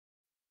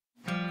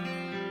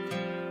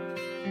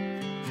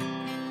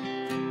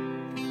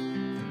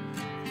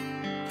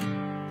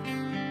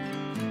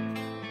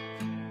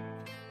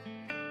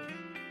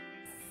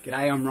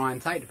G'day, I'm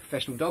Ryan Tate, a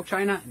professional dog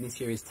trainer, and this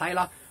here is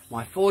Taylor,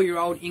 my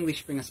 4-year-old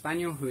English Springer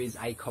Spaniel who is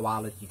a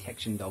koala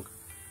detection dog.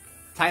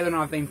 Taylor and I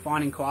have been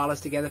finding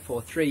koalas together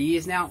for 3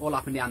 years now, all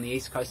up and down the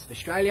east coast of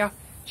Australia.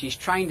 She's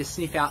trained to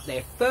sniff out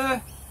their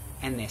fur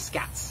and their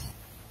scats.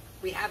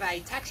 We have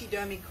a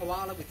taxidermy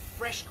koala with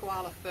fresh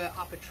koala fur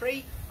up a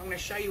tree. I'm going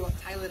to show you what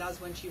Taylor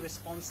does when she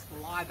responds to the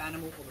live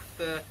animal or the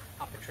fur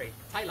up a tree.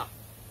 Taylor.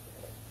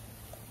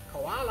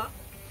 Koala.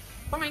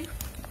 Fine.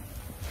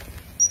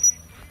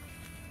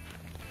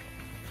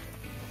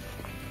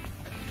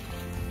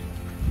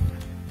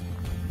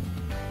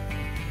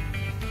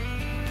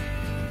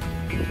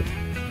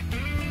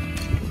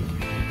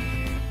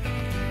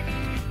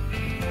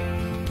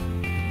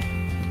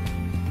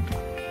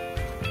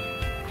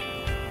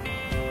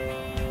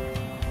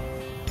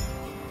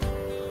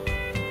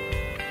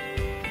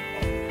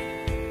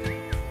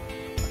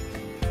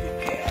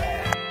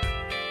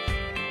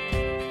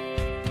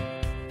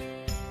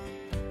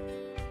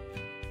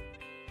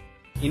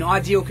 In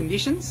ideal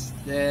conditions,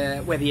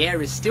 where the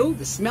air is still,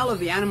 the smell of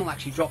the animal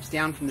actually drops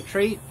down from the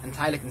tree and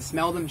Taylor can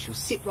smell them. She'll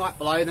sit right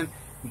below them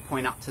and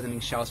point up to them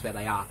and show us where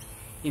they are.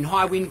 In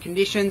high wind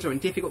conditions or in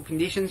difficult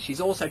conditions, she's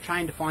also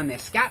trained to find their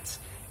scats,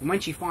 and when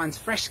she finds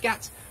fresh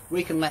scats,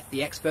 we can let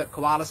the expert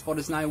koala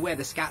spotters know where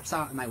the scats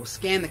are and they will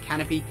scan the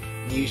canopy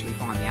and usually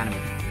find the animal.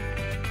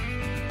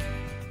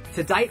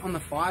 To date on the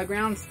fire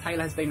grounds,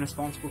 Taylor has been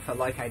responsible for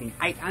locating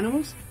 8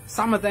 animals.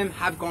 Some of them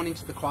have gone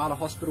into the koala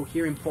hospital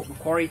here in Port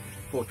Macquarie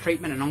for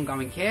treatment and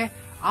ongoing care.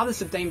 Others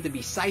have deemed to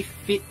be safe,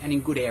 fit and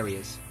in good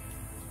areas.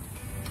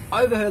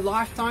 Over her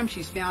lifetime,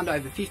 she's found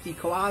over 50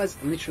 koalas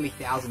and literally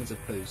thousands of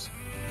poos.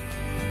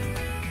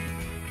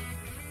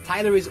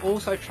 Taylor is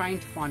also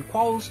trained to find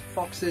quolls,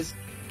 foxes,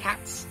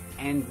 cats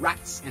and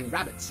rats and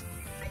rabbits.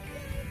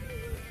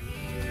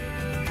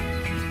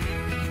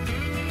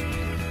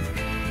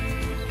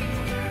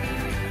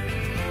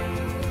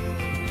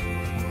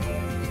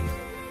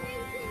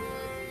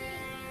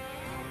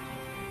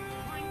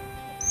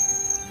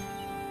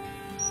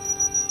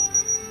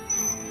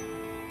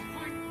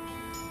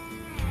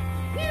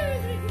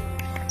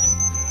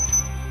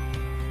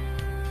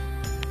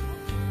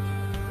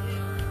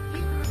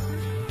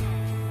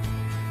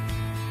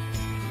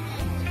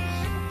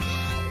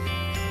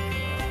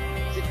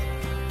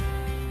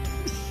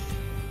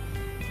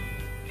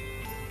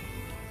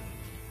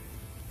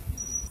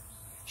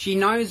 She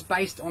knows,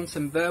 based on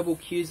some verbal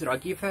cues that I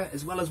give her,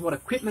 as well as what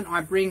equipment I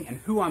bring and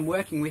who I'm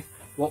working with,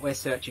 what we're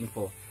searching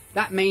for.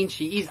 That means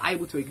she is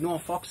able to ignore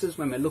foxes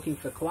when we're looking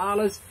for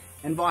koalas,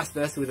 and vice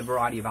versa with a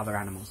variety of other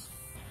animals.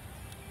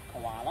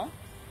 Koala.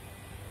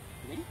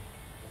 Ready?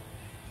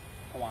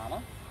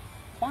 Koala.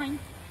 Fine.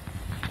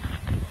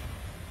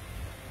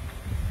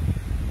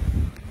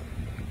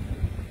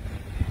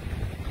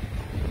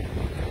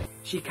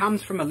 She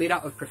comes from a litter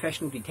of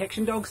professional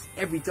detection dogs.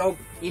 Every dog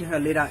in her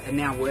litter are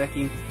now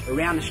working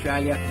around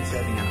Australia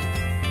conserving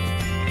animals.